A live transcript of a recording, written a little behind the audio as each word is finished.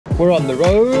We're on the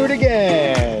road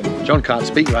again. John can't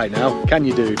speak right now, can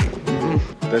you, dude?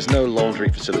 There's no laundry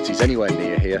facilities anywhere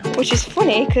near here. Which is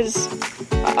funny because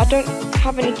I don't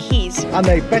have any keys. And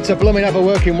they better blooming have a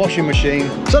working washing machine.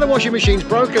 So the washing machine's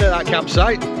broken at that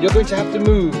campsite. You're going to have to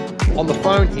move. On the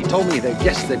phone, he told me that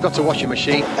yes, they've got a washing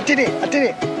machine. I did it, I did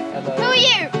it. Hello. Who are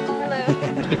you?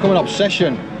 Hello. It's become an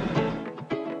obsession.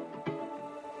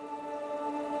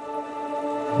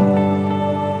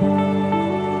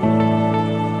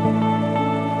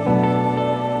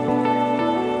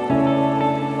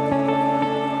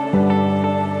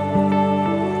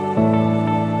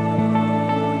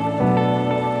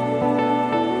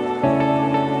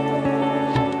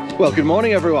 Well, good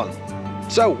morning everyone.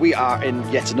 So we are in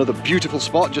yet another beautiful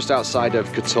spot just outside of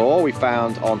Kotor. We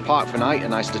found on Park for Night a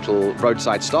nice little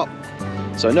roadside stop.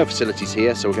 So no facilities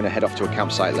here, so we're going to head off to a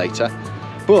campsite later.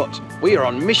 But we are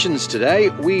on missions today.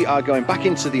 We are going back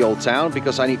into the old town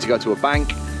because I need to go to a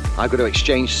bank. I've got to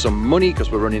exchange some money because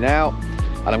we're running out.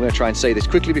 And I'm going to try and say this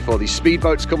quickly before these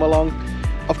speedboats come along.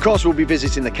 Of course we'll be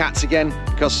visiting the cats again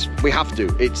because we have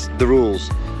to, it's the rules.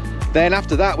 Then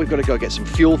after that, we've got to go get some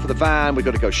fuel for the van. We've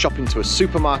got to go shopping to a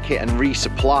supermarket and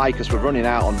resupply because we're running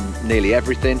out on nearly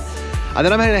everything. And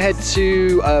then I'm going to head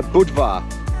to Budva,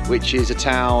 which is a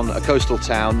town, a coastal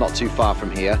town not too far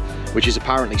from here, which is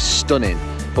apparently stunning.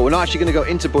 But we're not actually going to go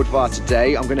into Budva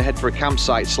today. I'm going to head for a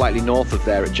campsite slightly north of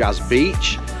there at Jazz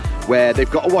Beach, where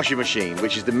they've got a washing machine,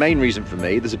 which is the main reason for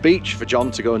me. There's a beach for John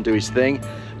to go and do his thing,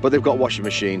 but they've got washing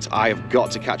machines. I have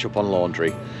got to catch up on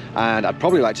laundry, and I'd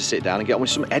probably like to sit down and get on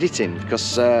with some editing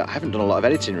because I haven't done a lot of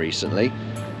editing recently,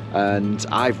 and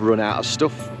I've run out of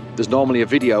stuff. There's normally a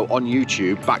video on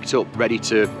YouTube backed up, ready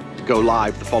to go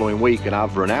live the following week, and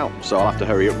I've run out, so I'll have to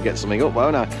hurry up and get something up,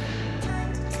 won't I?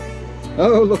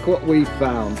 Oh, look what we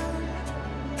found.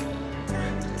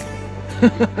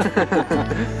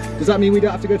 Does that mean we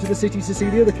don't have to go to the city to see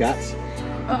the other cats?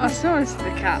 Oh, I saw us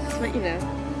the cats, but you know.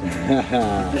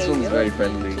 This one's very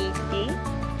friendly.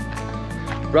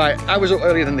 Right, I was up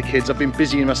earlier than the kids. I've been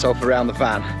busying myself around the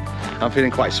van. I'm feeling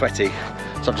quite sweaty,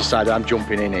 so I've decided I'm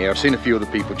jumping in here. I've seen a few other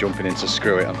people jumping in, so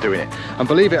screw it, I'm doing it. And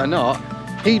believe it or not,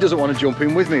 he doesn't want to jump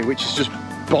in with me, which is just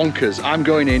bonkers. I'm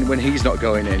going in when he's not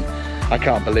going in. I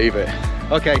can't believe it.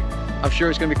 Okay, I'm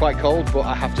sure it's going to be quite cold, but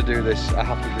I have to do this. I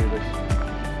have to do this.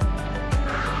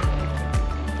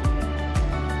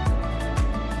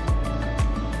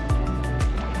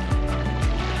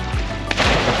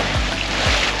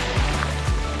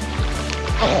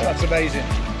 Oh, that's amazing.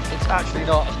 It's actually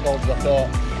not as cold as I thought.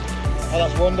 Oh,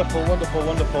 that's wonderful, wonderful,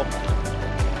 wonderful.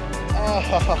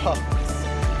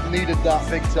 Oh, needed that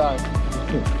big time.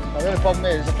 The only problem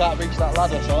is I can't reach that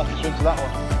ladder, so I'll have to swim to that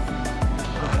one.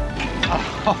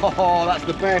 Oh, that's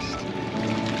the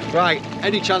best. Right,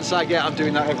 any chance I get, I'm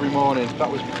doing that every morning.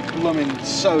 That was blooming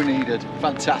so needed.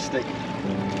 Fantastic.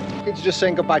 It's just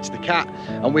saying goodbye to the cat,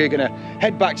 and we're gonna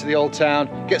head back to the old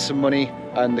town, get some money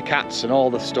and the cats and all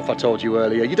the stuff I told you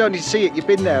earlier. You don't need to see it, you've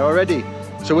been there already.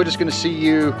 So we're just gonna see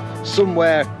you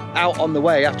somewhere out on the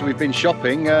way after we've been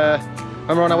shopping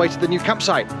when we're on our way to the new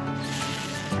campsite.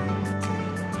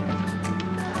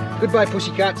 Goodbye,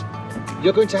 pussycat.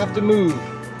 You're going to have to move.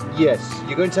 Yes,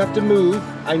 you're going to have to move.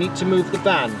 I need to move the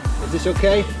van. Is this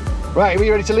okay? Right, are we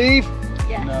ready to leave?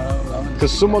 Yeah. No.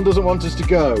 Because someone doesn't want us to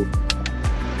go.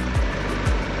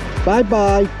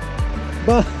 Bye-bye.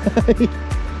 Bye.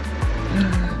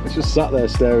 It's just sat there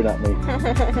staring at me.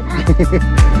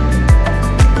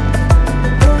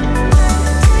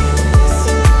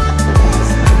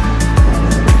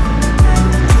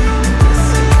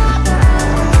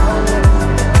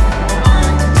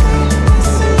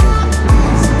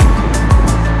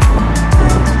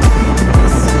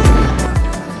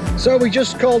 So we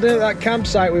just called in at that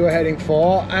campsite we were heading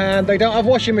for, and they don't have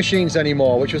washing machines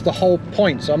anymore, which was the whole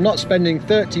point. So I'm not spending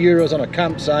 30 euros on a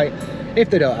campsite if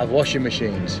they don't have washing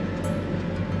machines.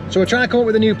 So we're trying to come up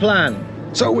with a new plan.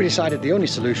 So we decided the only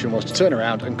solution was to turn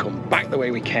around and come back the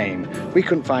way we came. We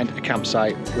couldn't find a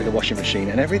campsite with a washing machine,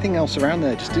 and everything else around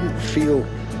there just didn't feel,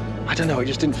 I don't know, it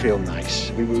just didn't feel nice.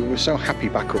 We were so happy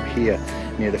back up here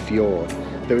near the fjord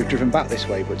that we've driven back this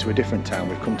way, but to a different town.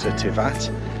 We've come to Tivat,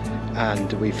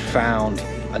 and we've found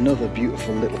another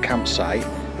beautiful little campsite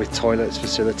with toilets,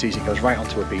 facilities. It goes right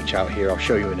onto a beach out here. I'll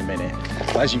show you in a minute.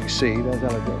 But as you can see, there's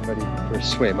Ella getting ready for a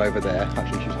swim over there.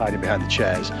 Actually, she's hiding behind the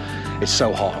chairs. It's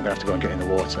so hot, I'm gonna have to go and get in the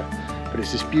water. But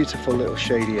it's this beautiful little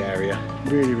shady area,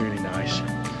 really, really nice.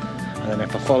 And then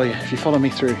if you follow me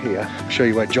through here, I'll show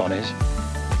you where John is.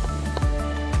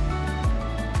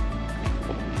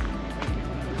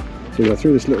 So we go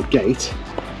through this little gate.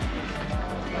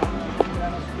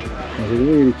 There's a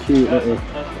really cute little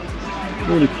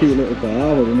Really cute little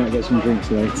bar, but we might get some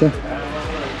drinks later.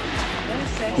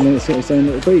 And then it's sort of its own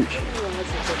little beach.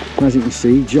 As you can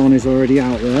see, John is already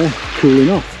out there cooling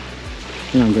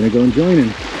off. And I'm going to go and join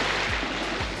him.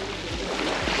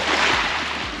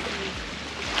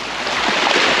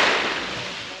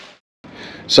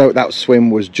 So that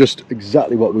swim was just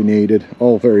exactly what we needed,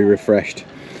 all very refreshed.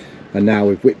 And now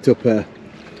we've whipped up a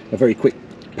very quick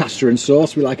pasta and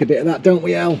sauce. We like a bit of that, don't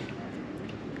we, Elle?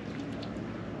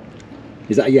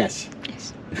 Is that a yes?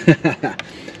 Yes.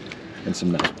 And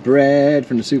some nice bread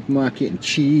from the supermarket and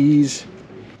cheese.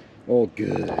 All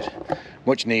good.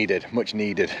 Much needed, much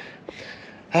needed.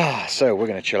 So we're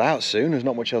going to chill out soon. There's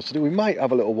not much else to do. We might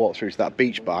have a little walk through to that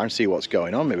beach bar and see what's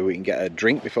going on. Maybe we can get a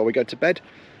drink before we go to bed.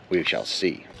 We shall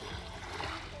see.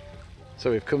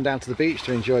 So we've come down to the beach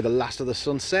to enjoy the last of the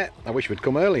sunset. I wish we'd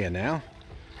come earlier now.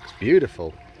 It's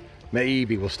beautiful.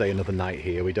 Maybe we'll stay another night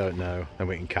here, we don't know. Then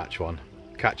we can catch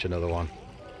another one.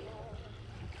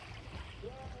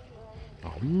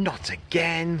 Oh, not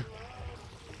again.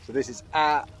 So this is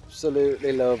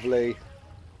absolutely lovely.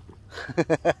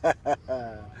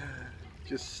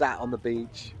 Just sat on the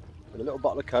beach with a little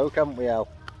bottle of Coke, haven't we, Elle?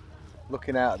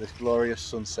 Looking out at this glorious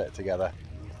sunset together.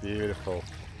 Beautiful.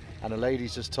 And the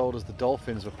ladies just told us the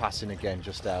dolphins were passing again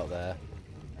just out there.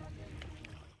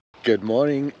 Good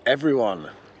morning, everyone.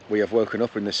 We have woken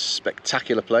up in this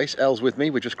spectacular place. Elle's with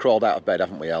me. We just crawled out of bed,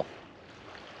 haven't we, Elle?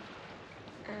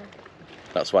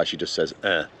 That's why she just says,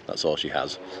 that's all she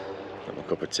has. Have a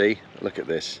cup of tea. Look at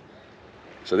this.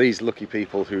 So these lucky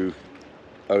people who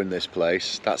own this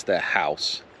place, that's their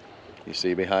house. You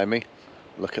see behind me?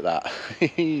 Look at that.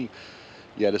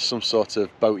 Yeah, there's some sort of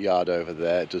boatyard over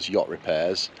there. It does yacht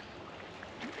repairs.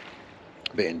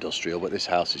 A bit industrial, but this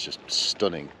house is just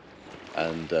stunning.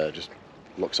 And just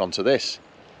looks onto this.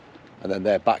 And then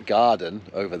their back garden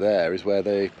over there is where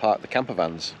they park the camper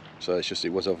vans. So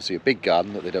it was obviously a big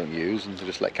garden that they don't use, and they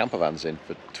just let camper vans in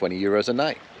for 20 euros a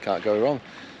night. Can't go wrong.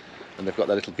 And they've got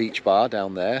their little beach bar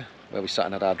down there where we sat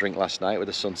and had our drink last night with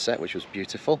the sunset, which was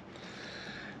beautiful.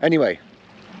 Anyway,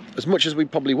 as much as we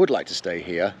probably would like to stay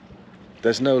here,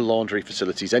 there's no laundry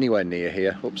facilities anywhere near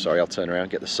here. Oops, sorry, I'll turn around,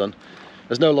 get the sun.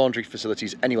 There's no laundry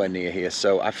facilities anywhere near here,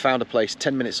 so I've found a place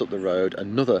 10 minutes up the road,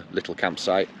 another little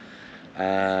campsite,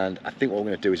 and I think what we're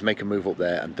going to do is make a move up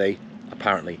there, and they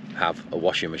apparently have a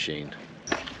washing machine.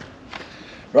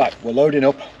 Right, we're loading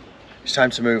up. It's time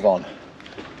to move on.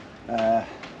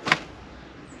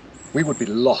 We would be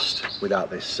lost without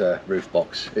this roof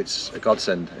box. It's a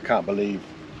godsend. I can't believe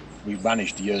we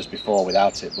managed years before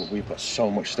without it, but we've got so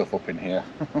much stuff up in here.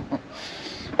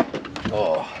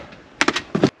 Oh,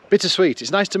 bittersweet.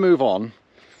 It's nice to move on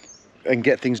and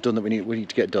get things done that we need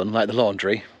to get done, like the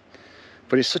laundry.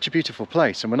 But it's such a beautiful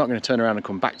place, and we're not going to turn around and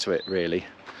come back to it, really.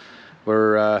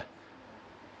 We're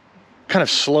kind of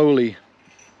slowly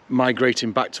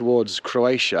migrating back towards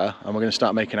Croatia, and we're going to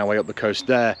start making our way up the coast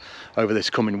there over this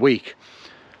coming week.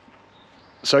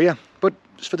 So yeah, but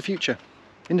it's for the future.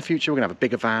 In the future, we're going to have a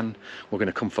bigger van, we're going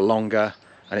to come for longer,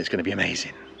 and it's going to be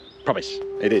amazing. Promise.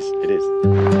 It is. It is.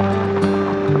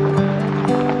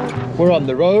 We're on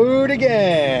the road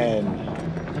again.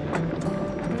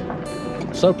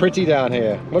 So pretty down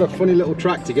here. What a funny little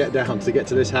track to get down to get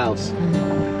to this house.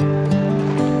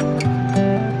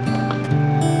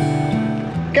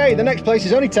 Okay, the next place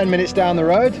is only 10 minutes down the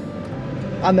road,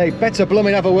 and they better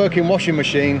blooming have a working washing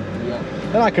machine. Yeah.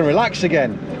 Then I can relax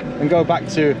again and go back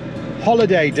to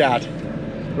holiday dad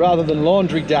rather than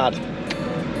laundry dad.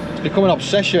 It's become an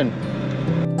obsession.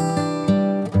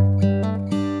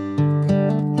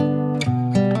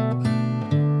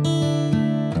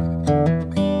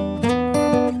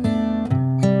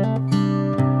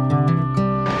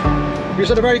 We just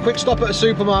had a very quick stop at a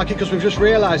supermarket because we've just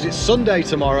realised it's Sunday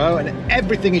tomorrow and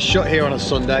everything is shut here on a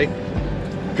Sunday.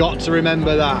 Got to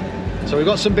remember that. So we've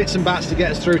got some bits and bats to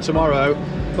get us through tomorrow.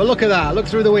 But look at that, look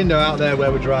through the window out there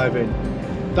where we're driving.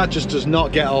 That just does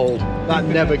not get old. That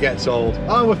never gets old.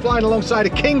 Oh, we're flying alongside a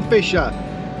kingfisher.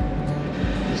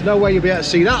 There's no way you'll be able to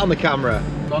see that on the camera.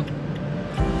 Come on.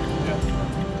 Yeah.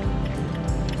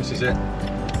 This is it.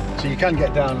 So you can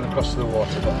get down and across the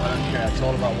water, but I don't care. It's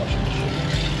all about washing machines.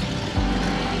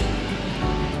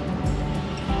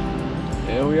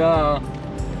 Here we are.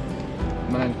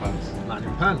 Man in pants. Man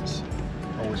in pants.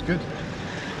 Always good.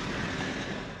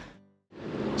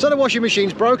 So the washing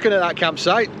machine's broken at that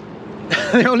campsite.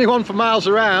 The only one for miles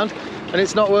around, and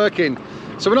it's not working.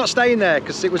 So we're not staying there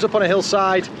because it was up on a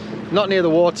hillside, not near the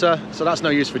water, so that's no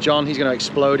use for John. He's going to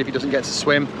explode if he doesn't get to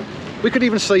swim. We could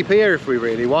even sleep here if we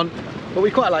really want, but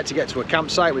we quite like to get to a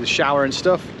campsite with a shower and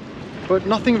stuff, but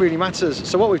nothing really matters.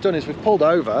 So what we've done is we've pulled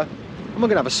over and we're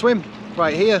going to have a swim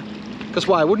right here. Because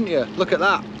why wouldn't you? Look at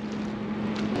that.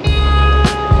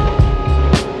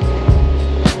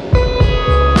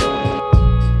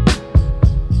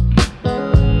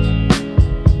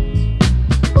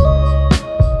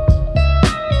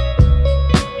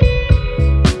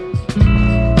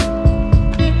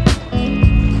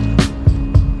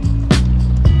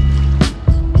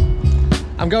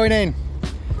 I'm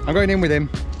going in with him.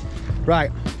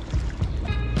 Right,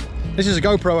 this is a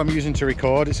GoPro I'm using to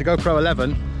record. It's a GoPro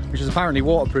 11, which is apparently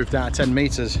waterproofed out at 10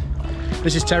 meters.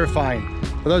 This is terrifying.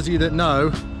 For those of you that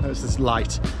know, it's this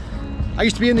light. I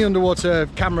used to be in the underwater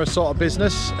camera sort of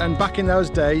business, and back in those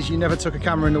days you never took a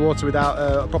camera in the water without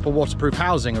a proper waterproof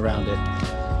housing around it.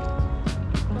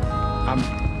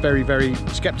 I'm very, very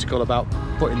skeptical about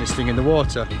putting this thing in the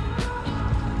water.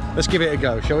 Let's give it a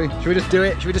go, shall we? Should we just do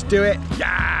it? Should we just do it?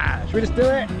 Yeah! Should we just do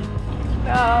it?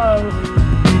 No!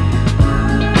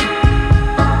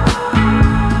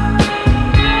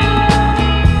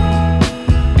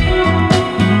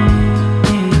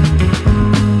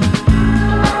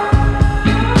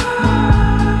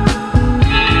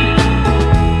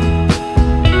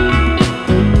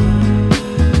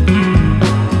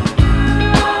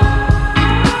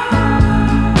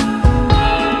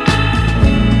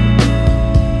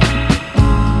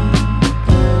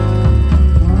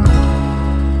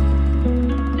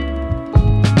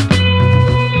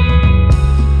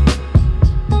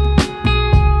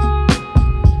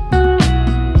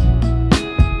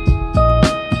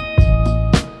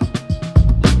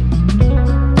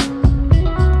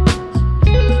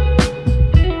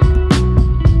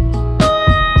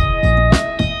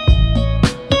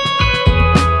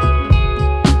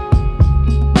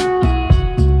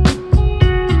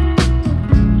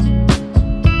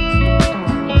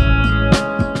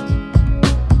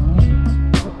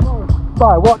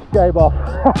 My watch came off.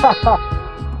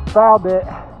 Found it.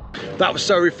 That was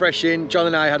so refreshing. John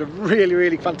and I had a really,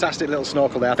 really fantastic little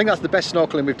snorkel there. I think that's the best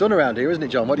snorkeling we've done around here, isn't it,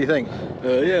 John? What do you think?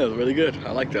 Yeah, it was really good.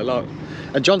 I liked it a lot.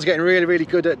 And John's getting really, really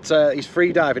good at his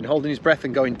free diving, holding his breath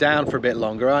and going down for a bit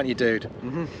longer, aren't you, dude?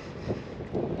 Mm-hmm.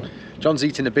 John's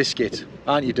eating a biscuit,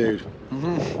 aren't you, dude?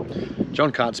 Mm-hmm.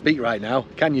 John can't speak right now,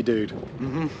 can you, dude?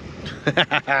 Mm-hmm.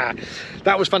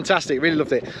 That was fantastic, really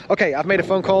loved it. Okay, I've made a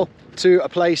phone call to a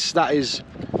place that is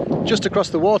just across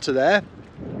the water there,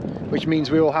 which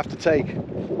means we will have to take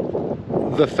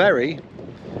the ferry,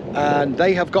 and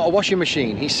they have got a washing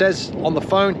machine. He says on the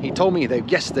phone, he told me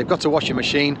yes, they've got a washing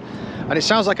machine, and it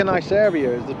sounds like a nice area.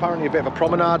 There's apparently a bit of a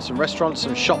promenade, some restaurants,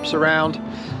 some shops around,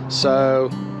 so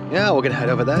yeah, we're gonna head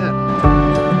over there.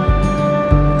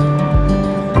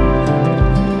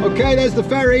 Okay, there's the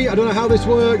ferry. I don't know how this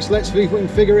works. Let's see if we can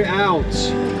figure it out.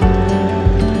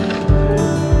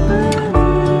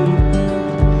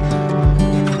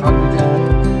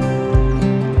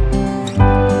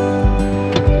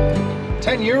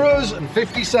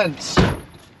 €10.50.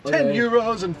 Okay.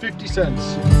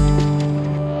 €10.50.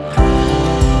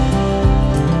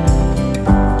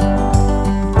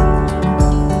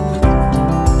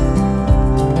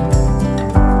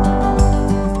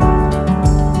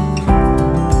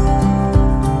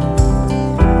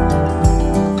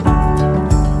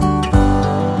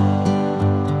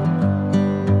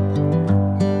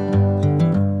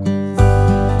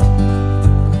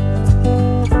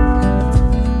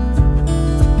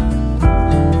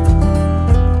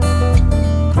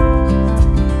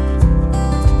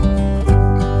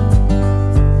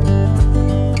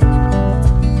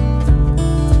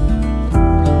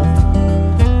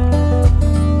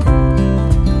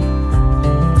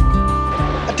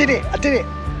 I did it!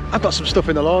 I've got some stuff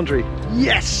in the laundry.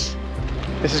 Yes!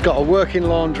 This has got a working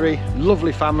laundry,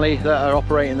 lovely family that are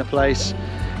operating the place.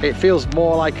 It feels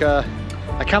more like a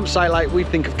campsite like we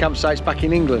think of campsites back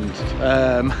in England.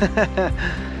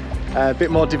 A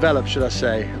bit more developed, should I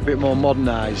say, a bit more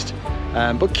modernised,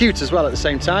 but cute as well at the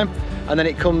same time. And then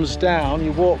it comes down,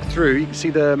 you walk through, you can see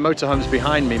the motorhomes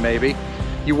behind me maybe.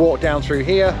 You walk down through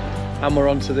here and we're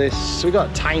onto this. So we've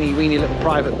got a tiny weeny little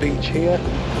private beach here.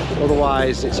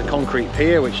 Otherwise it's a concrete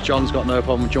pier, which John's got no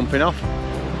problem jumping off.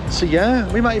 So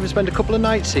yeah, we might even spend a couple of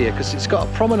nights here because it's got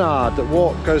a promenade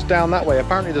that goes down that way.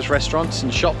 Apparently there's restaurants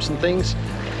and shops and things.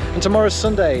 And tomorrow's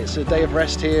Sunday, it's a day of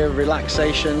rest here,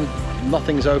 relaxation,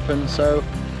 nothing's open. So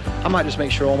I might just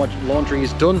make sure all my laundry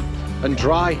is done and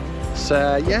dry.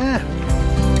 So yeah.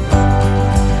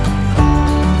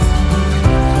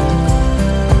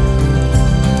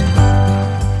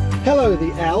 Hello,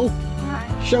 the L.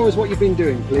 Hi. Show us what you've been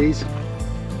doing, please.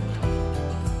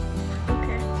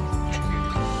 Okay.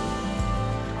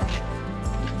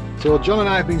 So John and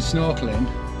I have been snorkeling.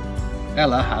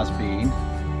 Ella has been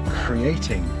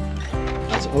creating.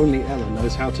 As that only Ella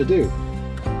knows how to do.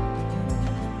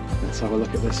 Let's have a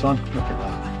look at this one. Look at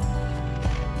that.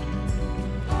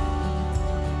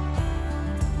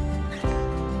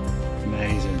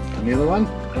 Amazing. And the other one?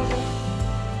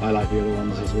 I like the other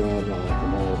ones as well, but I like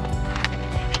them all.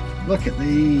 Look at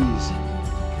these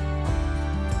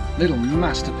little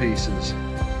masterpieces.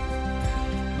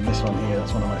 And this one here,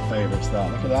 that's one of my favourites there.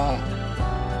 Look at that.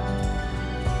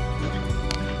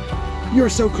 You're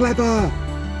so clever!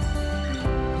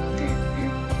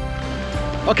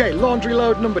 Okay, laundry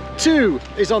load number 2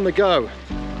 is on the go.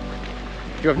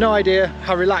 You have no idea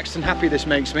how relaxed and happy this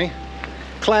makes me.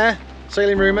 Claire,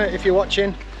 sailing rumour, if you're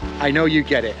watching, I know you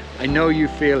get it. I know you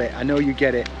feel it. I know you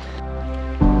get it.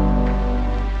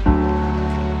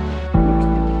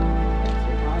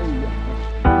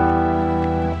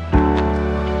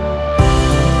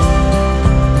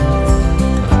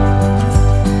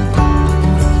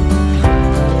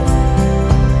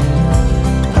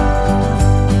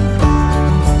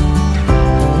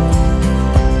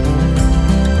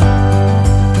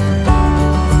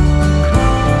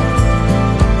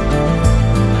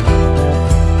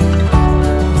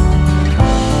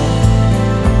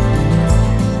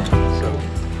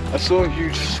 I saw a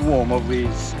huge swarm of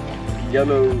these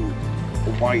yellow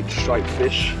or white striped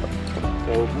fish.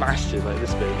 They were massive, like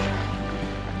this big.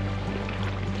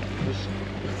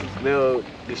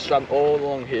 They swam all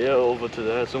along here over to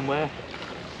there somewhere,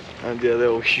 and yeah, they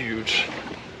were huge.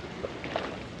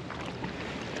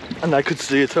 And I could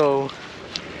see it all.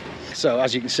 So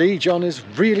as you can see, John is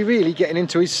really getting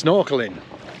into his snorkeling.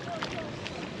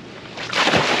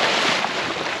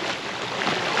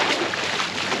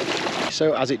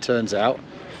 So as it turns out,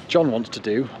 John wants to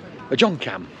do a John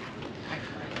cam.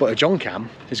 But a John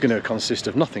cam is going to consist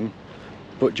of nothing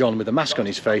but John with a mask on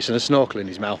his face and a snorkel in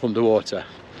his mouth underwater.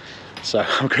 So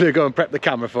I'm going to go and prep the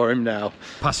camera for him now.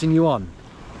 Passing you on,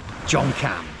 John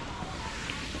cam.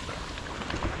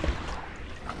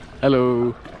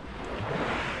 Hello.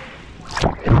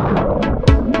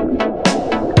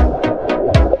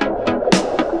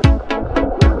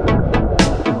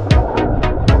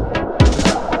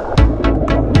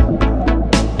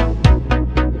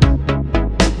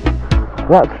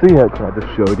 That sea urchin I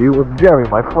just showed you was Jerry,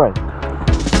 my friend.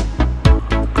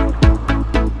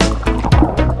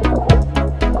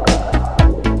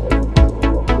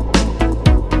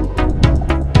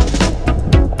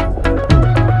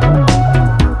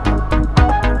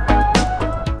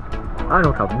 I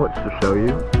don't have much to show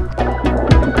you.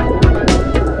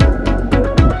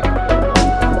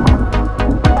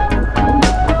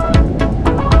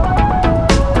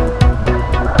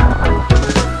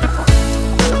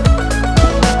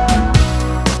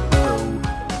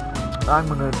 I'm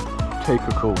gonna take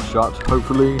a cool shot,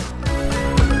 hopefully.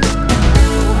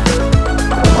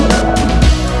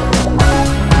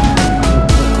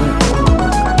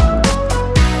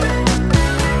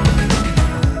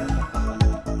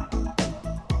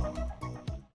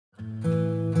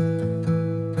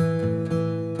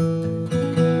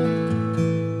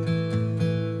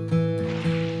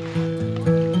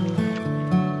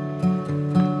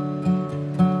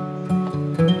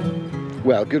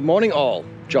 Well, good morning all.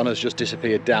 John has just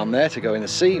disappeared down there to go in the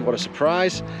sea. What a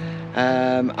surprise.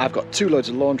 I've got 2 loads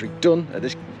of laundry done at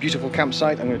this beautiful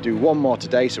campsite. I'm going to do one more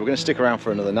today, so we're going to stick around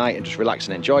for another night and just relax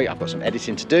and enjoy. I've got some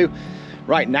editing to do.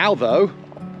 Right now though,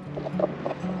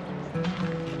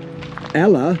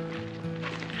 Ella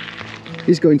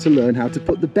is going to learn how to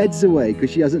put the beds away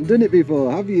because she hasn't done it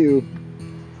before, have you?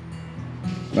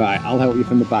 Right, I'll help you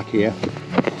from the back here.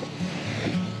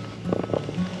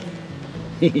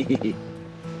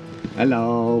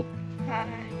 Hello. Hi.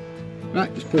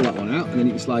 Right, just pull that one out and then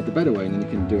you can slide the bed away and then you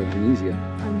can do everything easier.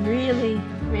 I'm really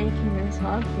making this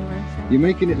hard for myself. You're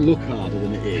making it look harder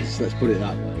than it is, let's put it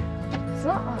that way. It's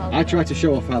not hard. I try to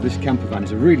show off how this camper van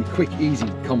is a really quick, easy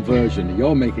conversion.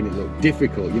 You're making it look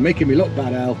difficult. You're making me look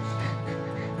bad, El.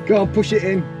 Go on, push it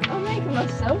in. I'm making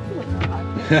myself look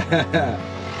bad.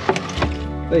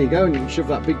 There you go, and you can shove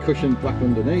that big cushion back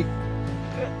underneath.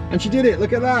 And she did it,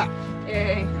 look at that.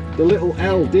 Yay. The little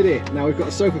L did it. Now we've got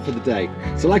a sofa for the day.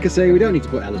 So like I say, we don't need to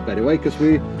put Ella's bed away because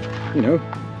we're in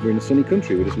a sunny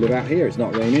country. We just live out here, it's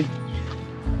not raining.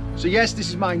 So yes, this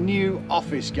is my new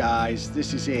office, guys.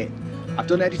 This is it. I've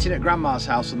done editing at Grandma's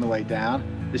house on the way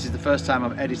down. This is the first time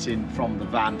I'm editing from the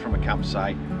van, from a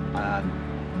campsite. And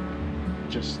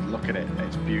just look at it,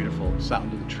 it's beautiful. Sat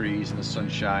under the trees in the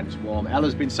sunshine, it's warm.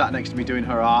 Ella's been sat next to me doing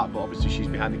her art, but obviously she's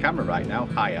behind the camera right now.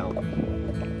 Hi, Ella.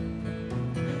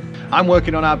 I'm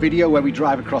working on our video where we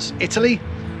drive across Italy,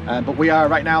 but we are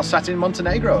right now sat in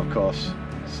Montenegro, of course.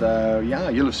 So yeah,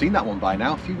 you'll have seen that one by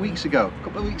now, a few weeks ago, a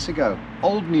couple of weeks ago.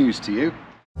 Old news to you.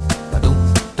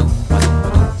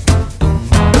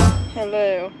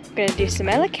 Hello. I'm gonna do some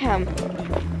Elecam.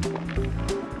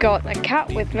 Got a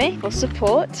cat with me for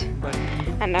support,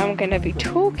 and I'm gonna be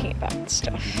talking about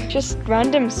stuff. Just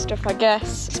random stuff, I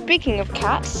guess. Speaking of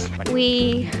cats,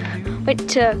 we went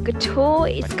to Gator.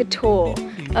 It's Gator,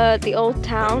 the old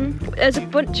town. There's a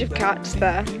bunch of cats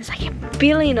there. There's like a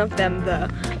billion of them though.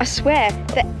 I swear,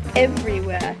 they're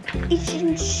everywhere. It's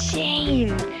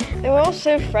insane. They were all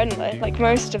so friendly, like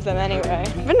most of them anyway.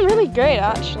 It's been really great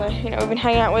actually. You know, we've been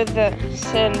hanging out with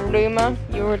Sin and Luma,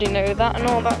 you already know that, and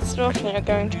all that stuff. You know,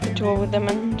 going to the tour with them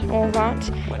and all that.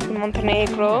 In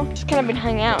Montenegro. Just kind of been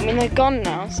hanging out. I mean, they're gone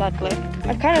now, sadly.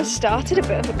 I kind of started a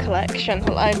bit of a collection.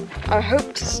 Well, I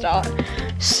hope to start.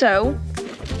 So,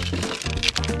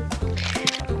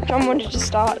 John wanted to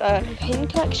start a pin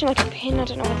collection, like a pin, I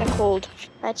don't know what they're called.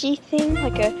 Veggie thing,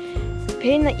 like a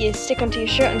pin that you stick onto your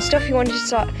shirt and stuff. He wanted to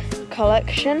start a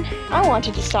collection. I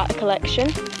wanted to start a collection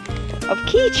of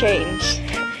keychains,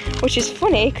 which is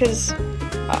funny because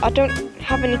I don't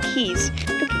have any keys.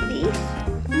 Look at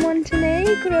these,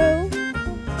 Montenegro.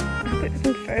 I hope it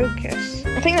doesn't focus.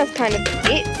 I think that's kind of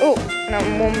it. Oh, and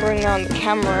I'm wandering around the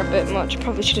camera a bit much.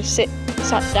 Probably should have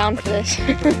sat down for this.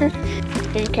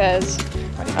 Who cares?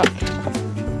 Oh.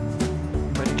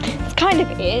 That's kind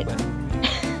of it.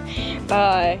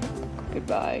 Bye.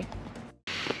 Goodbye.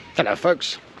 Hello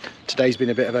folks. Today's been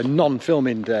a bit of a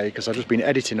non-filming day because I've just been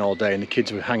editing all day and the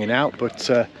kids were hanging out, but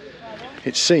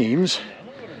it seems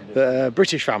that a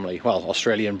British family, well,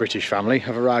 Australian British family,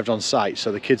 have arrived on site,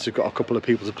 so the kids have got a couple of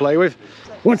people to play with.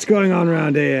 What's going on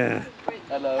around here?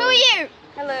 Hello. Who are you?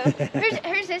 Hello.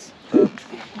 Who's this? No,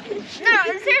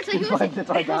 seriously, who is it?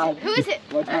 Who is it?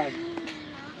 My dad.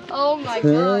 Oh my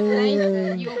god,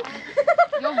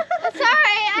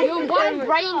 your one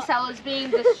brain cell is being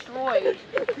destroyed.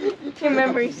 Your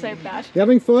memory's so bad. You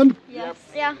having fun? Yes.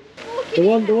 Yeah. The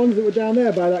ones that were down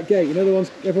there by that gate, you know, the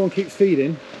ones everyone keeps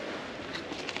feeding?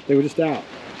 They were just out,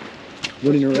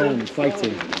 running around,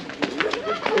 fighting.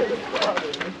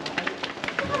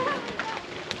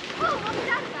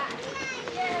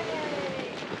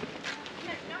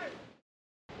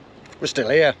 We're still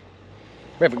here.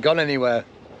 We haven't gone anywhere.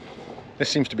 This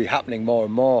seems to be happening more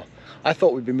and more. I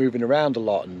thought we'd be moving around a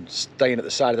lot and staying at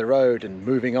the side of the road and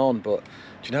moving on, but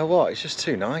do you know what? It's just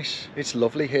too nice. It's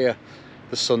lovely here.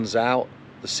 The sun's out,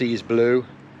 the sea is blue.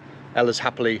 Ella's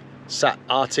happily sat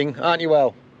arting, aren't you,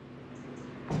 Elle?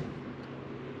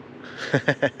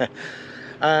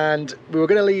 And we were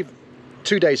going to leave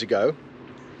 2 days ago,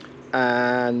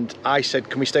 and I said,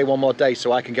 can we stay one more day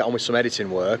so I can get on with some editing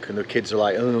work? And the kids are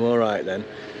like, oh, all right then.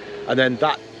 And then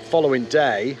that following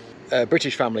day, a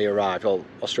British family arrived, well,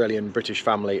 Australian British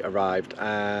family arrived,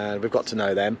 and we've got to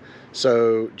know them.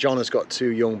 So John has got 2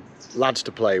 young lads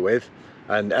to play with,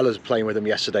 and Ella's playing with them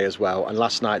yesterday as well. And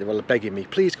last night they were begging me,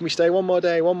 please, can we stay one more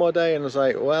day? And I was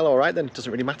like, well, all right then, it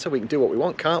doesn't really matter. We can do what we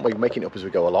want, can't we? Making it up as we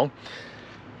go along.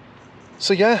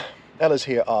 So yeah, Ella's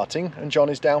here arting, and John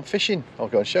is down fishing. I'll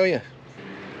go and show you.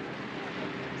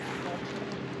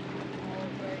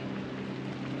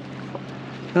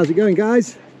 How's it going,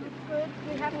 guys? Good.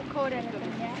 We haven't caught anything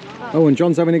yet. Oh, and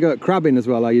John's having a go at crabbing as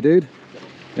well, are you, dude?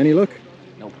 Any luck?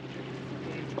 Nope.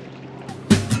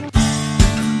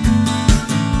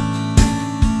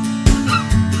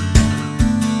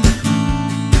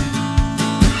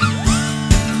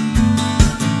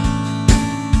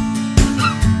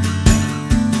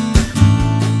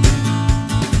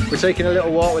 We're taking a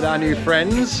little walk with our new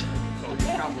friends,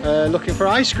 looking for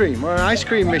ice cream. We're on an ice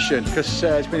cream mission because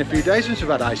it's been a few days since we've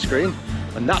had ice cream,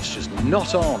 and that's just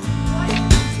not on.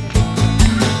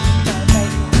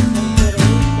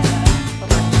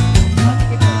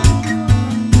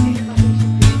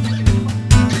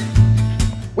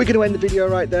 We're going to end the video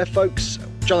right there, folks.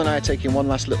 John and I are taking one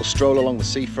last little stroll along the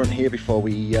seafront here before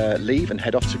we leave and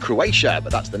head off to Croatia,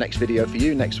 but that's the next video for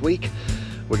you next week.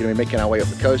 We're going to be making our way up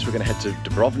the coast. We're going to head to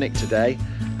Dubrovnik today,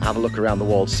 have a look around the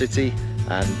walled city,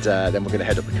 and then we're going to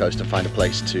head up the coast and find a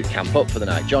place to camp up for the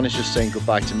night. John is just saying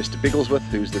goodbye to Mr. Bigglesworth,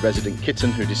 who's the resident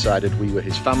kitten who decided we were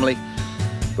his family,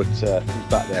 but he's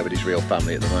back there with his real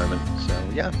family at the moment. So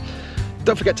yeah,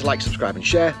 don't forget to like, subscribe and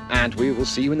share, and we will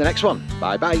see you in the next one.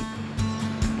 Bye bye.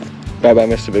 Bye bye,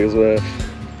 Mr. Bigglesworth.